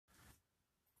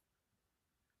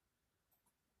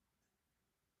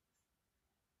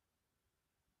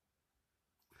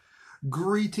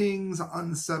Greetings,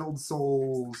 unsettled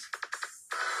souls.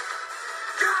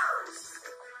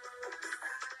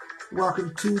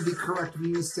 Welcome to The Correct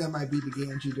Views. Sam Di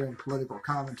Gangi doing political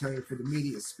commentary for the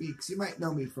Media Speaks. You might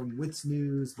know me from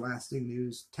WitsNews, Blasting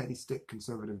News, Teddy Stick,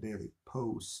 Conservative Daily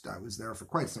Post. I was there for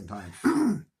quite some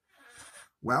time.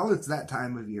 Well, it's that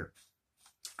time of year.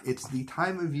 It's the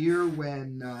time of year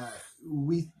when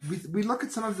we look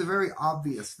at some of the very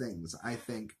obvious things, I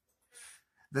think,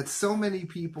 that so many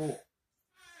people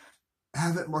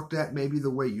haven't looked at maybe the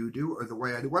way you do or the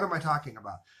way I do. What am I talking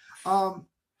about?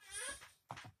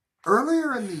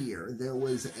 Earlier in the year, there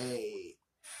was a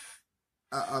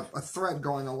thread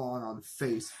going along on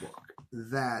Facebook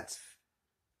that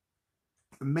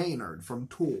Maynard from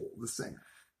Tool, the singer,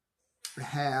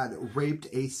 had raped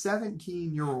a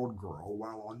 17-year-old girl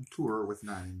while on tour with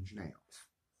 9 Inch Nails.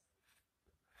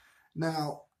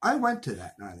 Now, I went to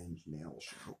that 9 Inch Nails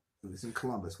show. It was in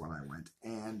Columbus when I went,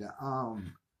 and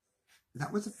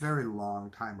that was a very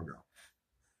long time ago.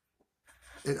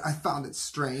 I found it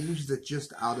strange that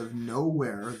just out of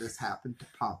nowhere this happened to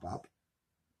pop up.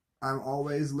 I'm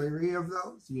always leery of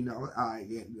those. You know,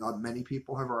 many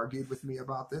people have argued with me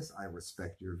about this. I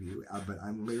respect your view, but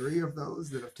I'm leery of those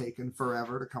that have taken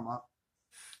forever to come up.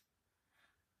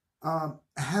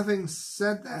 Having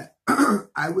said that,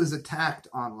 I was attacked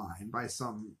online by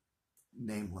some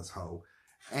nameless hoe,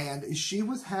 and she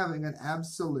was having an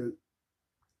absolute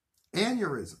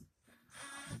aneurysm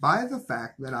by the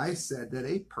fact that I said that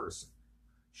a person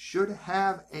should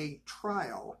have a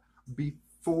trial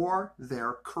before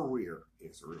their career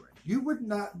is ruined. You would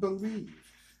not believe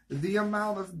the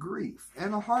amount of grief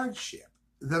and hardship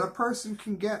that a person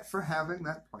can get for having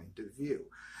that point of view.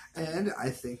 And I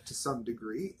think to some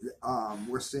degree,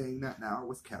 we're seeing that now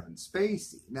with Kevin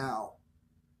Spacey. Now,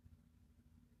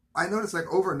 I noticed like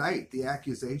overnight the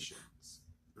accusations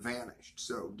vanished.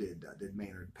 So did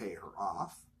Maynard pay her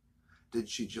off? Did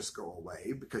she just go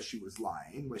away because she was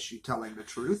lying? Was she telling the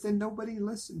truth? And nobody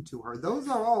listened to her. Those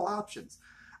are all options.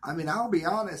 I mean, I'll be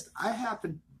honest. I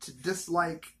happen to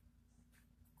dislike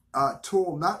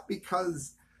Tool not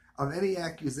because of any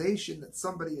accusation that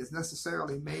somebody has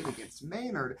necessarily made against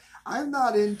Maynard. I'm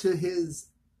not into his...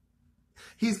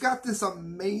 He's got this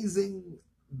amazing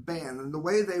band, and the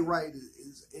way they write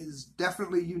is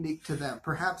definitely unique to them.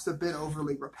 Perhaps a bit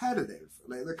overly repetitive.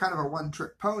 They're kind of a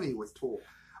one-trick pony with Tool.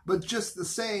 But just the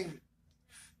same,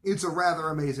 it's a rather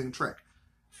amazing trick.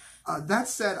 That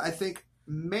said, I think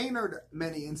Maynard,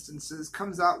 many instances,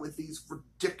 comes out with these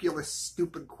ridiculous,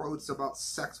 stupid quotes about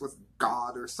sex with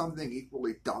God or something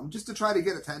equally dumb, just to try to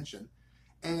get attention.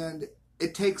 And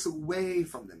it takes away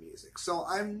from the music. So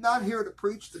I'm not here to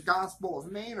preach the gospel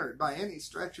of Maynard by any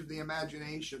stretch of the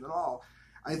imagination at all.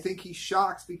 I think he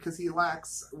shocks because he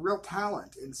lacks real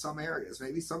talent in some areas.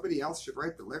 Maybe somebody else should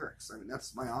write the lyrics. I mean,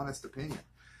 that's my honest opinion.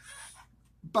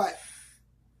 But,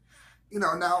 you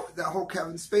know, now the whole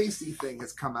Kevin Spacey thing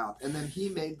has come out, and then he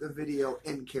made the video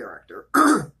in character,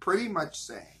 pretty much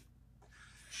saying,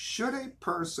 should a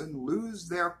person lose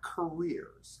their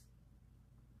careers,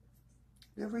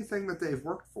 everything that they've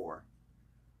worked for,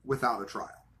 without a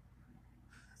trial?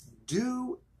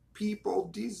 Do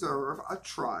people deserve a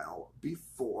trial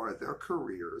before their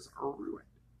careers are ruined?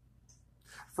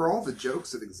 For all the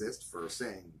jokes that exist for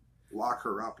saying, lock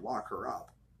her up,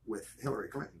 with Hillary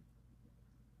Clinton,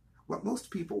 what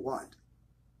most people want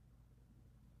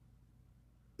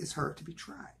is her to be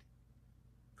tried.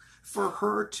 For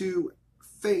her to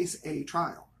face a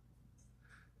trial.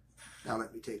 Now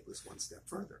let me take this one step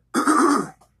further.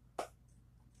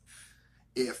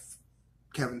 If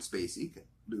Kevin Spacey can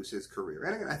lose his career,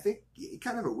 and again, I think he's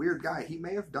kind of a weird guy. He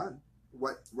may have done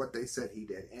what they said he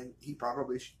did, and he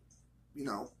probably,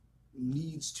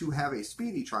 needs to have a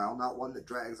speedy trial, not one that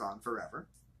drags on forever.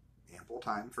 Ample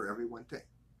time for everyone to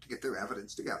get their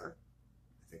evidence together.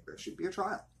 I think there should be a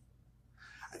trial.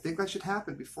 I think that should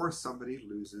happen before somebody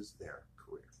loses their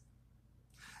career.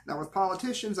 Now with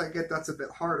politicians, I get that's a bit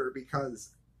harder because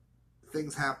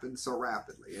things happen so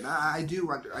rapidly, and I do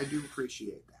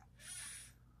appreciate that.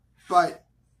 But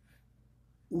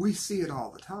we see it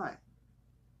all the time.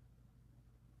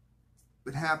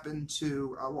 It happened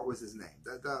to what was his name?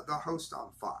 The host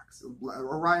on Fox,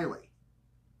 O'Reilly.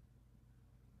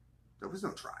 There was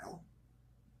no trial.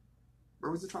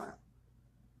 Where was the trial?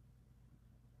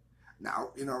 Now,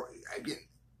 again,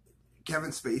 Kevin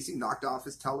Spacey knocked off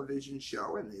his television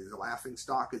show and he's a laughing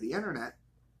stock of the internet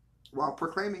while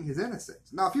proclaiming his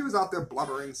innocence. Now, if he was out there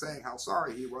blubbering, saying how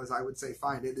sorry he was, I would say,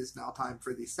 fine, it is now time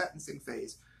for the sentencing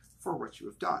phase for what you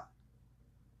have done.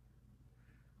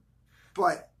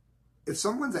 But if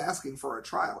someone's asking for a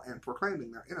trial and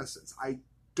proclaiming their innocence, I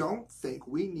don't think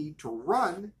we need to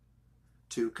run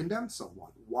to condemn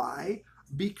someone. Why?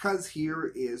 Because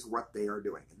here is what they are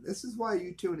doing. And this is why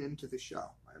you tune into the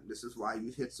show. And this is why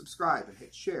you hit subscribe and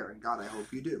hit share. And God, I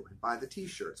hope you do. And buy the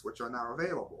t-shirts, which are now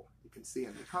available. You can see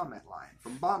in the comment line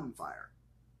from Bonfire.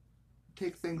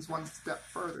 Take things one step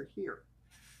further here.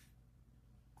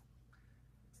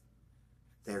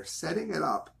 They're setting it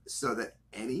up so that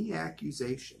any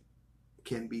accusation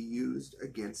can be used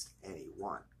against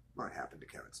anyone. Well, it happened to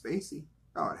Kevin Spacey.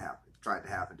 Oh, it tried to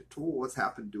happen to Toole. It's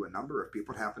happened to a number of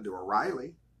people. It happened to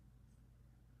O'Reilly.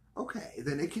 Okay,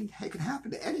 then it can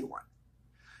happen to anyone.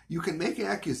 You can make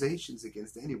accusations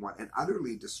against anyone and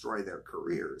utterly destroy their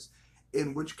careers,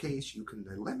 in which case you can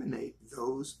eliminate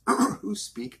those who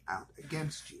speak out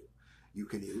against you. You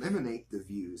can eliminate the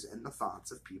views and the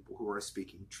thoughts of people who are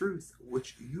speaking truth,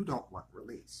 which you don't want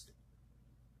released.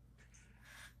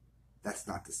 That's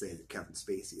not to say that Kevin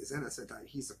Spacey is innocent.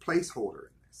 He's a placeholder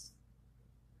in this.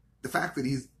 The fact that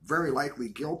he's very likely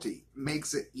guilty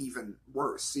makes it even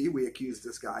worse. See, we accused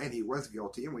this guy and he was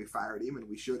guilty and we fired him and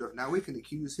we should have. Now we can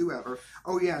accuse whoever.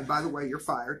 Oh yeah, and by the way, you're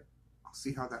fired. I'll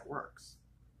see how that works.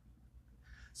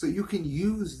 So you can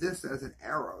use this as an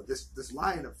arrow, this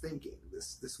line of thinking,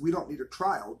 this we don't need a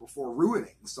trial before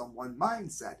ruining someone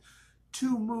mindset,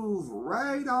 to move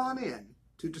right on in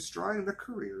to destroying the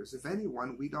careers of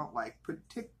anyone we don't like,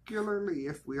 particularly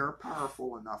if we are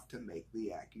powerful enough to make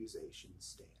the accusation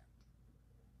stand.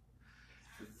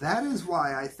 That is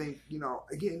why I think,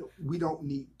 again, we don't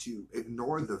need to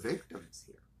ignore the victims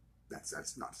here.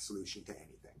 That's not the solution to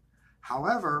anything.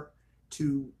 However,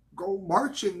 to go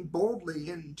marching boldly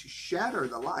in to shatter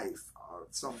the life of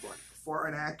someone for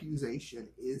an accusation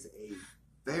is a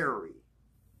very,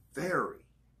 very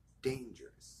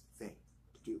dangerous thing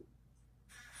to do.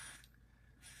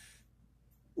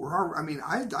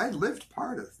 I lived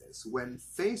part of this when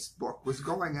Facebook was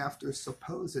going after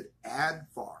supposed ad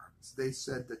farms. They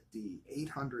said that the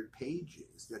 800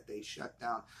 pages that they shut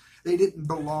down, they didn't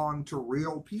belong to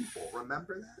real people.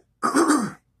 Remember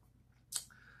that?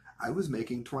 I was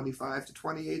making $25,000 to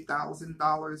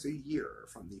 $28,000 a year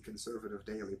from the Conservative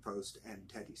Daily Post and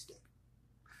Teddy Stick.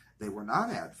 They were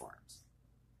not ad farms.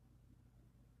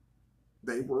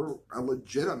 They were a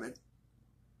legitimate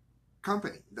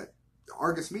company, that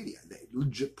Argus Media.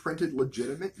 They printed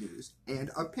legitimate news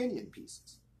and opinion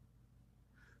pieces.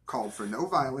 Called for no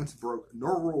violence, broke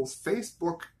no rules.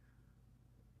 Facebook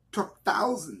took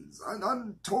thousands,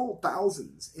 untold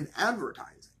thousands in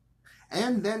advertising,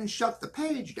 and then shut the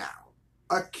page down,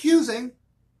 accusing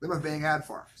them of being ad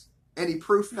farms. Any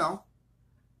proof? No.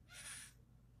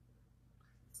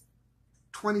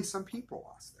 20-some people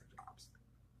lost their jobs.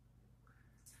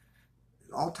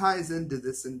 It all ties into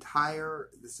this entire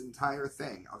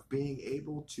thing of being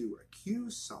able to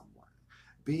accuse someone,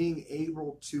 being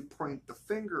able to point the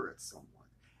finger at someone,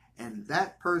 and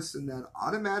that person then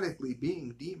automatically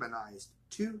being demonized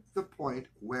to the point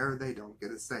where they don't get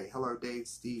to say, hello, Dave,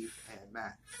 Steve, and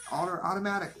Matt.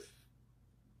 Automatically.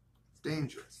 It's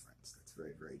dangerous, friends. That's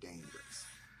very, very dangerous.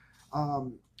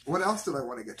 What else did I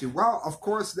want to get to? Well, of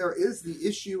course, there is the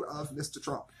issue of Mr.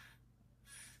 Trump.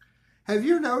 Have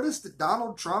you noticed that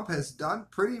Donald Trump has done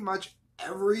pretty much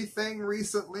everything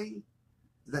recently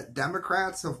that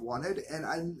Democrats have wanted?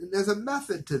 And there's a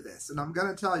method to this, and I'm going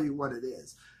to tell you what it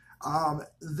is.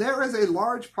 There is a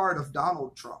large part of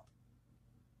Donald Trump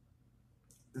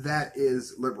that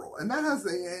is liberal, and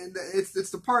it's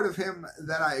the part of him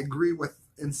that I agree with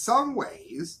in some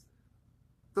ways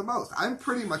the most. I'm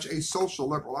pretty much a social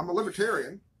liberal. I'm a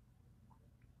libertarian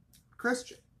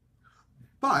Christian,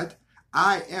 but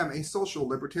I am a social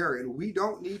libertarian. We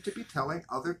don't need to be telling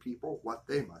other people what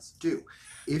they must do.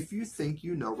 If you think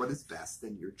you know what is best,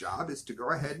 then your job is to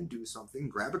go ahead and do something,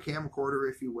 grab a camcorder,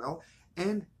 if you will,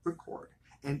 and record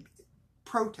and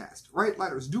protest, write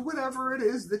letters, do whatever it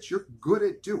is that you're good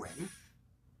at doing,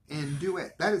 and do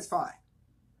it. That is fine.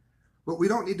 But we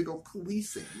don't need to go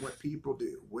policing what people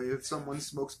do, if someone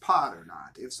smokes pot or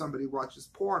not, if somebody watches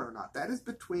porn or not. That is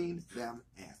between them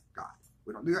and God.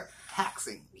 We don't do that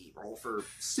taxing people for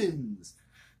sins.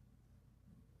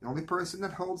 The only person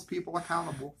that holds people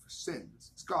accountable for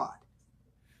sins is God.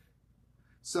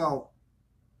 So,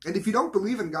 and if you don't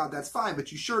believe in God, that's fine,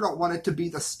 but you sure don't want it to be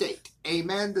the state.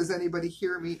 Amen? Does anybody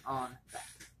hear me on that?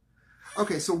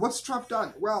 Okay, so what's Trump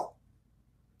done? Well,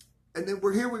 and then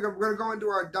we're going to go into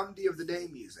our Dundee of the Day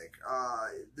music.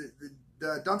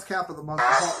 The Dunce Cap of the Month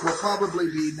will probably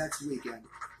be next weekend.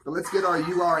 But let's get our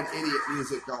You Are an Idiot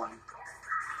music going.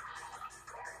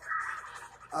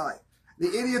 All right. The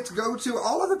idiots go to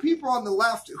all of the people on the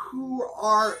left who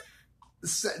are,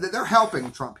 they're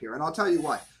helping Trump here. And I'll tell you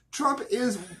what. Trump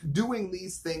is doing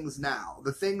these things now.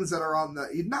 The things that are on the...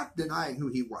 He's not denying who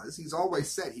he was. He's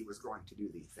always said he was going to do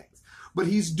these things. But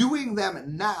he's doing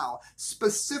them now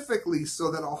specifically so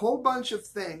that a whole bunch of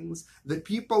things that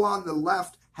people on the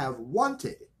left have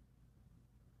wanted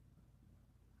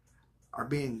are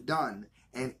being done.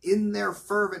 And in their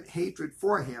fervent hatred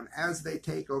for him as they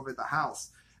take over the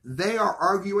House, they are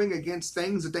arguing against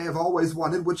things that they have always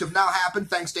wanted, which have now happened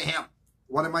thanks to him.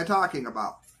 What am I talking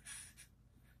about?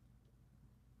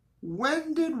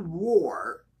 When did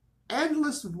war,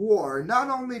 endless war, not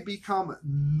only become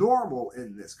normal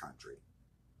in this country,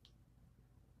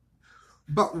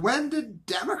 but when did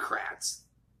Democrats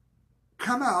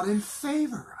come out in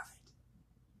favor of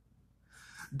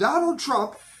it? Donald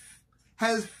Trump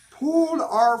has pulled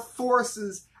our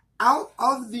forces out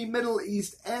of the Middle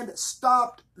East and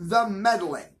stopped the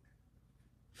meddling.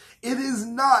 It is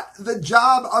not the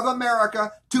job of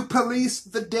America to police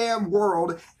the damn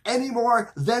world any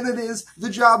more than it is the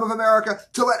job of America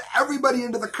to let everybody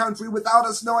into the country without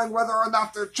us knowing whether or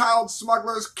not they're child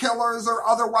smugglers, killers, or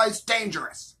otherwise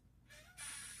dangerous.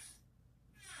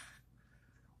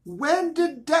 When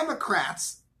did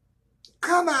Democrats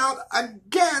come out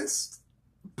against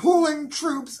pulling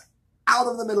troops out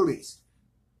of the Middle East?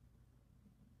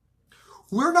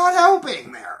 We're not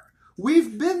helping there.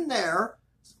 We've been there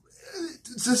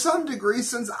to some degree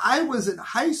since I was in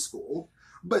high school,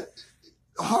 but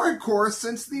hardcore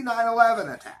since the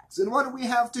 9/11 attacks. And what do we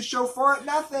have to show for it?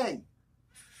 Nothing.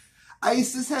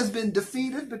 ISIS has been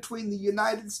defeated between the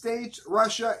United States,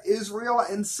 Russia, Israel,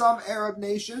 and some Arab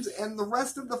nations, and the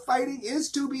rest of the fighting is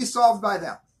to be solved by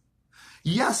them.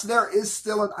 Yes, there is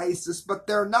still an ISIS, but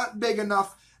they're not big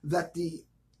enough that the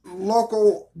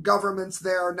local governments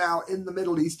there now in the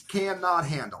Middle East cannot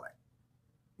handle it.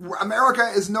 America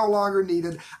is no longer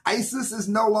needed. ISIS is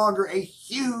no longer a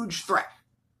huge threat.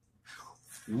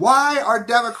 Why are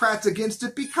Democrats against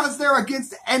it? Because they're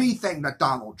against anything that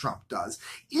Donald Trump does,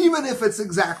 even if it's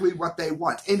exactly what they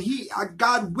want. And he,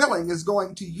 God willing, is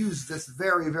going to use this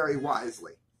very, very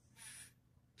wisely.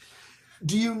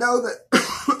 Do you know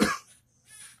that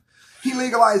he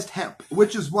legalized hemp,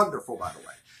 which is wonderful, by the way.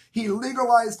 He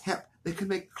legalized hemp. They can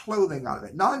make clothing out of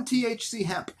it. Non-THC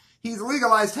hemp. He's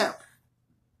legalized hemp.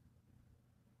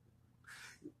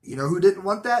 You know who didn't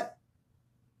want that?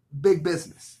 Big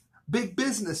business. Big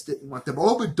business didn't want them.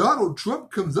 Oh, but Donald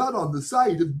Trump comes out on the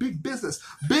side of big business.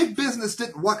 Big business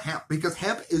didn't want hemp because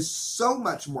hemp is so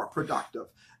much more productive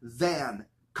than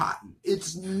cotton.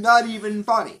 It's not even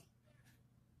funny.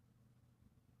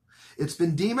 It's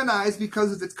been demonized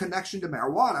because of its connection to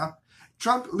marijuana.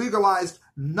 Trump legalized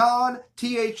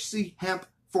non-THC hemp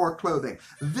for clothing.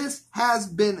 This has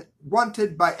been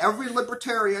wanted by every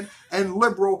libertarian and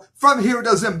liberal from here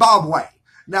to Zimbabwe.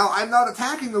 Now, I'm not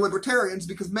attacking the libertarians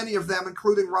because many of them,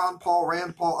 including Ron Paul,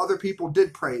 Rand Paul, other people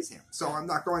did praise him. So I'm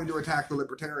not going to attack the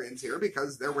libertarians here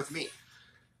because they're with me.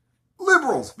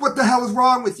 Liberals, what the hell is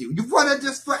wrong with you? You've wanted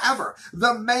this forever.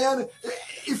 The man,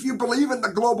 if you believe in the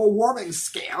global warming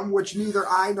scam, which neither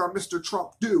I nor Mr.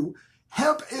 Trump do,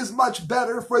 hemp is much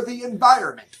better for the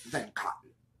environment than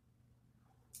cotton.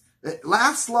 It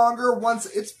lasts longer once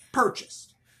it's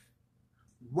purchased.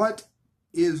 What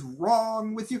is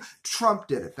wrong with you? Trump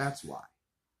did it, that's why.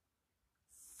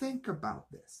 Think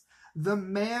about this. The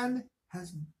man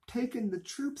has taken the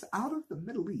troops out of the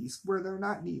Middle East where they're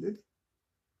not needed.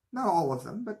 Not all of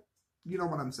them, but you know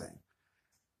what I'm saying.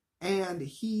 And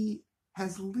he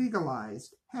has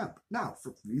legalized hemp. Now,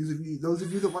 for those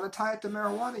of you that want to tie it to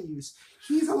marijuana use,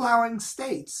 he's allowing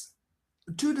states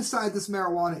to decide this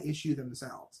marijuana issue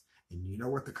themselves. And you know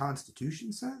what the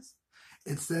Constitution says?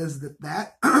 It says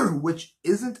that which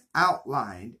isn't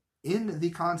outlined in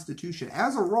the Constitution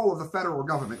as a role of the federal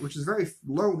government, which is a very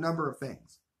low number of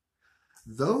things,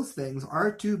 those things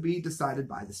are to be decided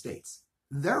by the states.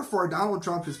 Therefore, Donald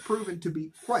Trump is proven to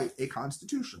be quite a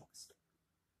constitutionalist.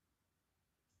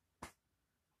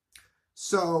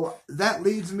 So that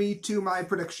leads me to my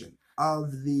prediction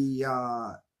of the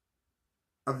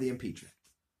impeachment.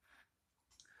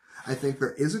 I think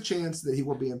there is a chance that he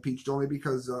will be impeached only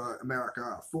because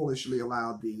America foolishly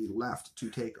allowed the left to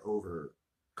take over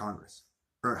Congress.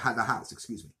 Or the House,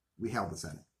 excuse me. We held the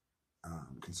Senate.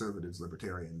 Conservatives,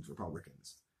 libertarians,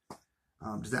 Republicans.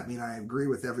 Does that mean I agree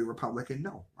with every Republican?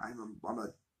 No.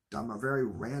 I'm a very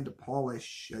Rand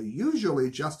Paulish,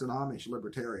 usually just an Amish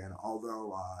libertarian,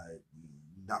 although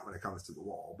not when it comes to the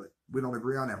wall, but we don't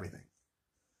agree on everything.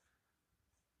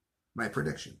 My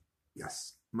prediction,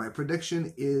 yes. My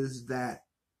prediction is that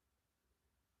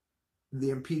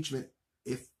the impeachment,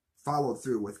 if followed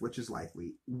through with, which is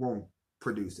likely, won't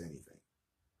produce anything.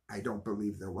 I don't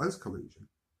believe there was collusion.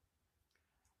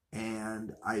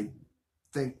 And I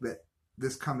think that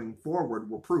this coming forward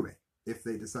will prove it if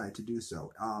they decide to do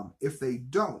so. If they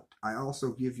don't, I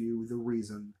also give you the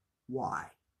reason why.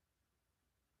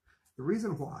 The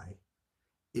reason why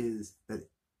is that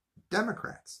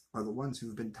Democrats are the ones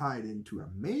who've been tied into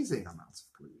amazing amounts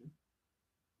of collusion.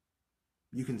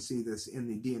 You can see this in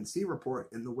the DNC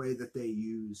report in the way that they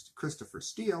used Christopher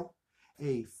Steele,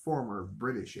 a former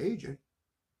British agent,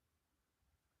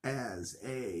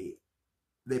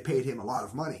 they paid him a lot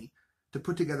of money to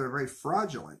put together a very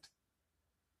fraudulent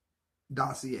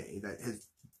dossier that has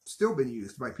still been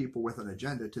used by people with an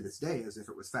agenda to this day as if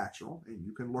it was factual. And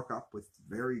you can look up with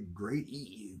very great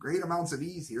amounts of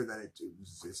ease here that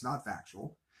it's not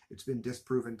factual. It's been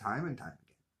disproven time and time again.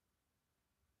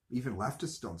 Even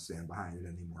leftists don't stand behind it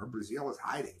anymore. Brazil is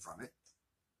hiding from it.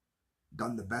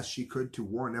 Done the best she could to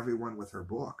warn everyone with her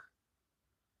book.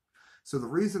 So the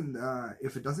reason,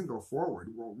 if it doesn't go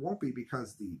forward, won't be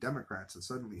because the Democrats have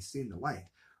suddenly seen the light,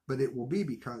 but it will be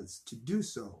because to do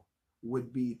so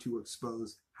would be to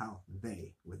expose how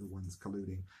they were the ones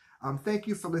colluding. Thank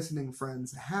you for listening,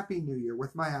 friends. Happy New Year.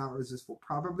 With my hours, this will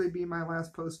probably be my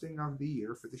last posting of the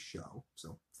year for the show.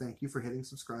 So thank you for hitting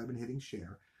subscribe and hitting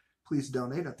share. Please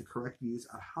donate at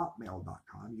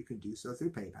thecorrectviews@hotmail.com. You can do so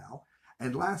through PayPal.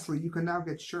 And lastly, you can now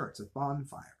get shirts at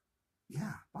Bonfire.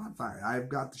 Yeah, Bonfire. I've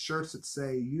got the shirts that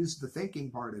say, use the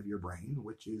thinking part of your brain,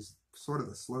 which is sort of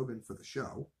the slogan for the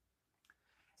show.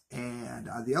 And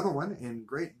the other one, in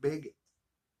great big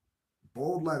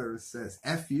bold letters, says,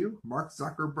 F you, Mark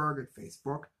Zuckerberg at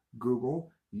Facebook,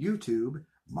 Google, YouTube,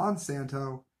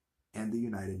 Monsanto, and the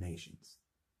United Nations.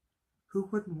 Who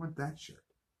wouldn't want that shirt?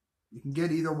 You can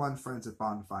get either one, friends, at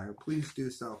Bonfire. Please do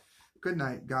so. Good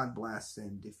night. God bless.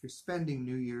 And if you're spending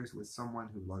New Year's with someone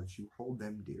who loves you, hold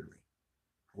them dearly.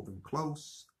 Hold them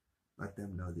close. Let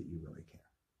them know that you really care.